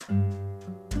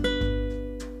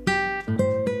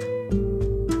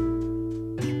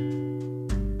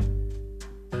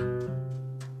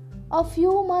A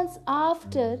few months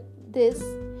after this,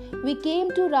 we came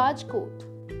to Rajkot.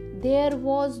 There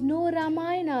was no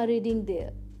Ramayana reading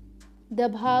there. The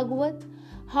Bhagavad,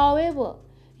 however,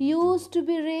 used to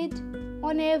be read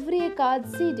on every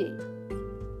Ekadasi day.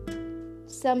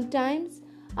 Sometimes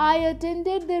I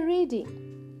attended the reading,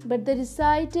 but the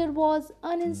reciter was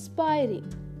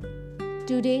uninspiring.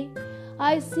 Today,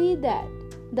 I see that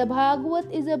the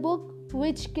Bhagavad is a book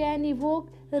which can evoke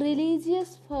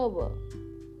religious fervor.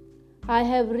 I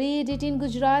have read it in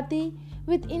Gujarati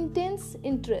with intense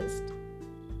interest.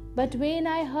 But when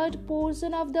I heard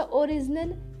portion of the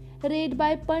original read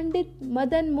by Pandit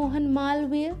Madan Mohan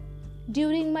Malviya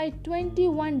during my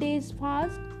 21 days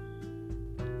fast,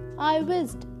 I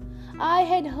wished I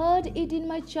had heard it in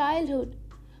my childhood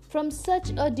from such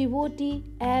a devotee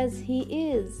as he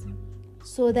is,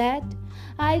 so that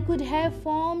I could have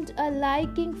formed a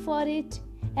liking for it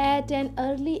at an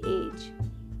early age.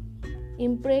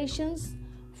 Impressions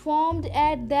formed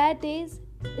at that age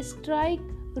strike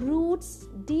roots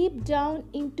deep down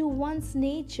into one's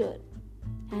nature,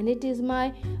 and it is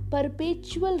my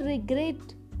perpetual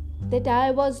regret that I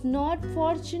was not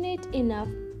fortunate enough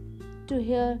to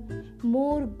hear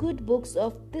more good books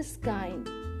of this kind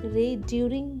read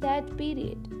during that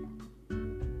period.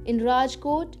 In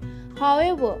Rajkot,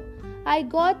 however, I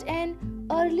got an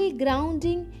early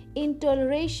grounding in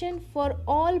toleration for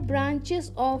all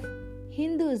branches of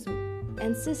Hinduism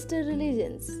and sister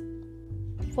religions.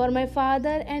 For my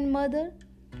father and mother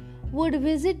would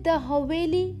visit the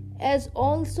Haveli as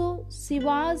also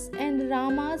Shiva's and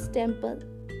Rama's temple,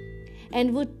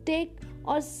 and would take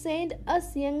or send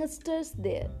us youngsters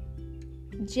there.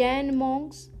 Jain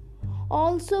monks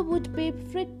also would pay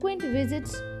frequent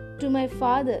visits to my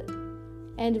father,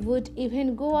 and would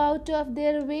even go out of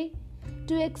their way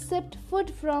to accept food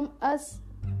from us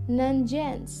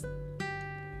non-Jains.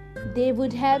 They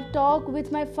would have talk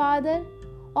with my father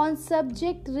on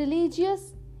subject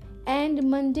religious and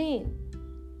mundane.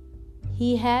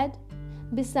 He had,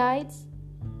 besides,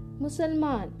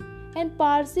 Musalman and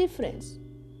Parsi friends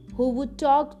who would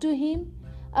talk to him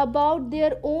about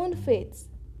their own faiths,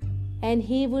 and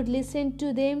he would listen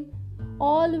to them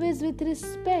always with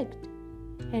respect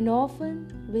and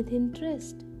often with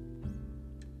interest.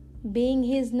 Being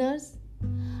his nurse,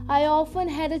 I often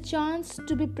had a chance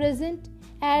to be present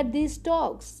at these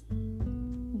talks.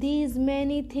 These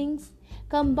many things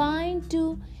combined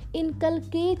to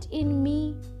inculcate in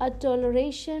me a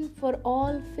toleration for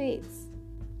all faiths.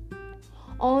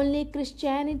 Only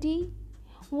Christianity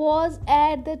was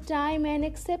at the time an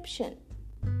exception.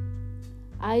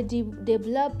 I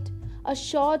developed a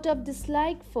sort of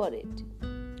dislike for it,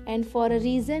 and for a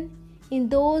reason. In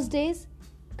those days,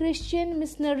 Christian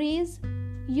missionaries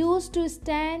used to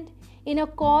stand in a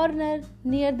corner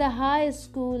near the high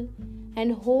school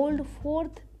and hold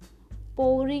forth,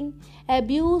 pouring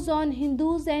abuse on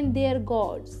Hindus and their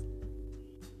gods.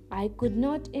 I could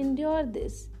not endure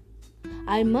this.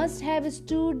 I must have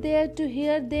stood there to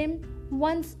hear them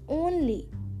once only,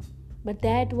 but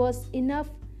that was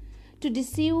enough to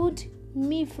dissuade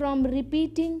me from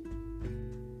repeating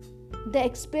the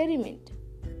experiment.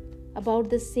 About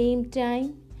the same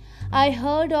time, I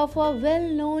heard of a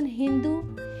well-known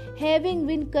Hindu having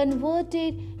been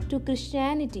converted to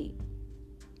Christianity.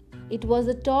 It was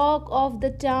a talk of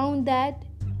the town that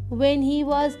when he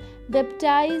was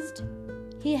baptized,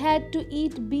 he had to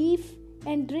eat beef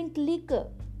and drink liquor,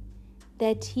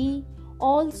 that he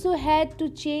also had to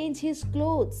change his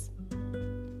clothes,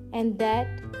 and that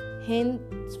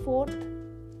henceforth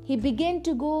he began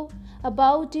to go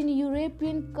about in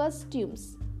European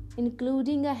costumes,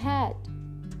 including a hat.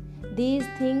 These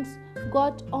things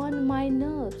got on my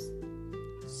nerves.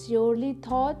 Surely,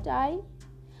 thought I,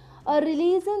 a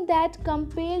religion that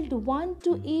compelled one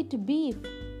to eat beef,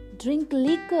 drink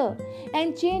liquor,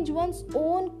 and change one's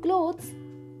own clothes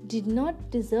did not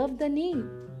deserve the name.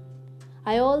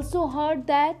 I also heard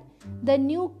that the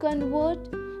new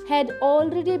convert had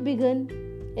already begun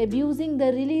abusing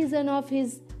the religion of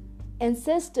his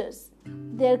ancestors,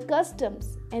 their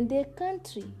customs, and their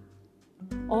country.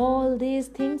 All these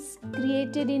things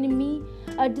created in me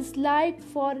a dislike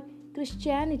for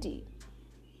Christianity.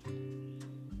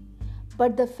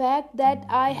 But the fact that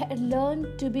I had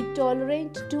learned to be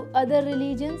tolerant to other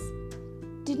religions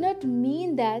did not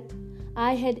mean that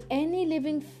I had any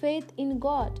living faith in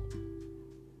God.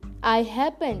 I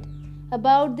happened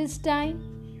about this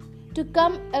time to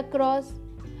come across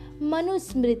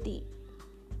Manusmriti,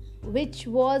 which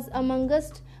was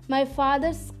amongst my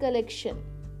father's collection.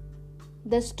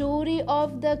 The story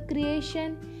of the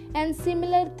creation and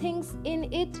similar things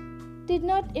in it did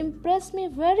not impress me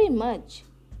very much.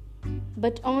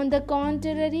 but on the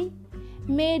contrary,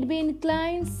 made me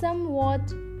incline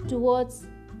somewhat towards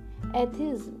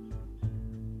atheism.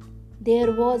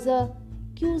 There was a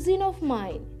cousin of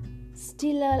mine,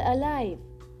 still alive,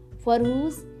 for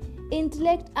whose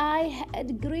intellect I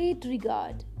had great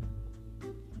regard.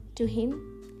 To him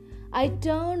I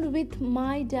turned with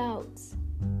my doubts,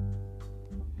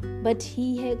 but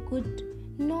he could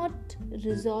not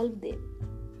resolve them.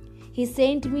 He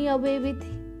sent me away with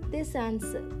this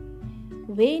answer: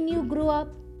 when you grow up,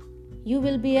 you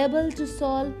will be able to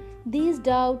solve these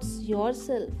doubts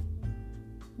yourself.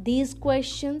 These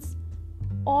questions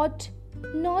ought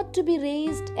not to be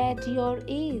raised at your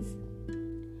age.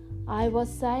 I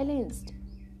was silenced,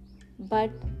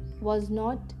 but was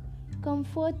not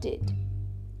comforted.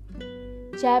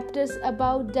 Chapters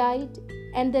about diet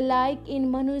and the like in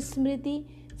Manusmriti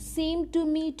seemed to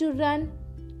me to run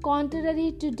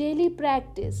contrary to daily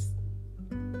practice.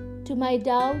 To my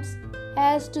doubts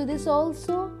as to this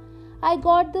also, I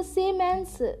got the same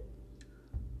answer.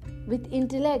 With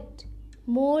intellect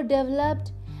more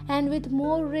developed and with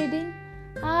more reading,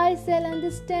 I shall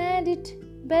understand it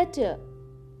better,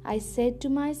 I said to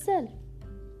myself.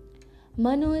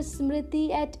 Manusmriti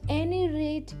at any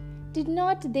rate did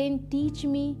not then teach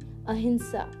me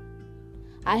ahimsa.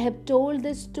 I have told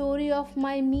the story of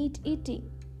my meat eating.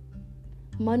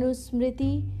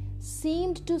 Manusmriti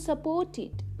seemed to support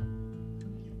it.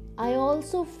 I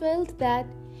also felt that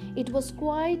it was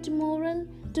quite moral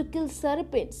to kill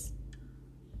serpents,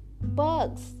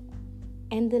 bugs,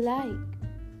 and the like.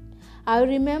 I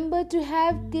remember to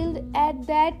have killed at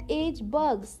that age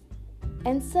bugs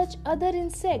and such other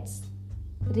insects,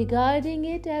 regarding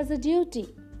it as a duty.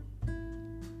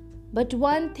 But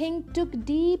one thing took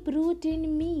deep root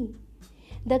in me: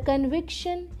 the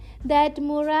conviction that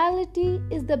morality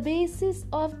is the basis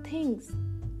of things,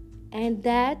 and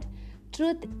that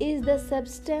truth is the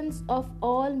substance of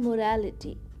all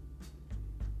morality.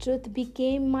 Truth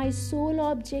became my sole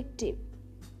objective.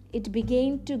 It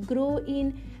began to grow in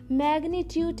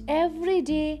magnitude every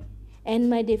day, and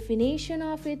my definition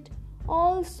of it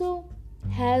also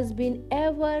has been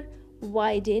ever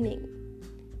widening.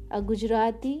 A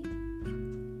Gujarati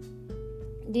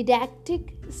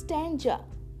didactic stanza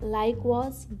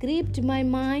likewise gripped my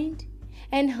mind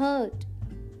and heart.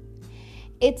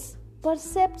 Its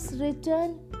precepts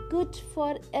written good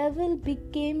for evil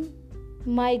became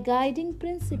my guiding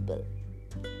principle.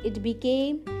 It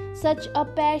became such a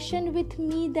passion with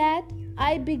me that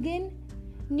I began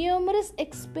numerous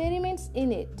experiments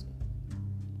in it.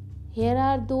 Here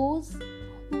are those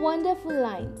wonderful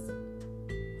lines: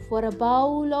 for a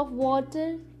bowl of water,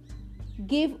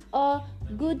 give a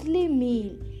goodly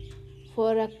meal.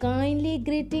 For a kindly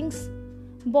greetings,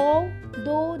 bow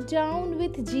thou down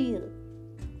with zeal.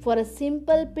 For a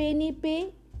simple penny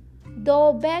pay,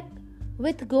 thou back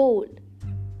with gold.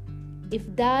 If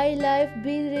thy life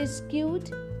be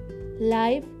rescued,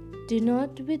 life do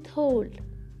not withhold.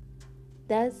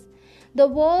 Thus, the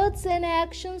words and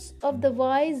actions of the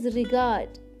wise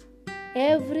regard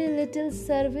every little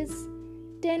service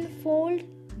tenfold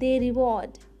they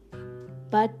reward.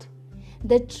 But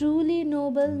the truly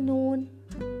noble known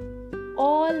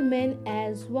all men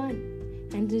as one,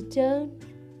 and return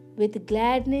with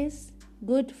gladness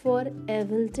good for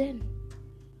evil done.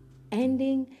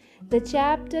 Ending the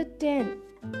chapter 10,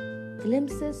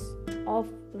 Glimpses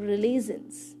of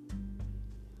Religions.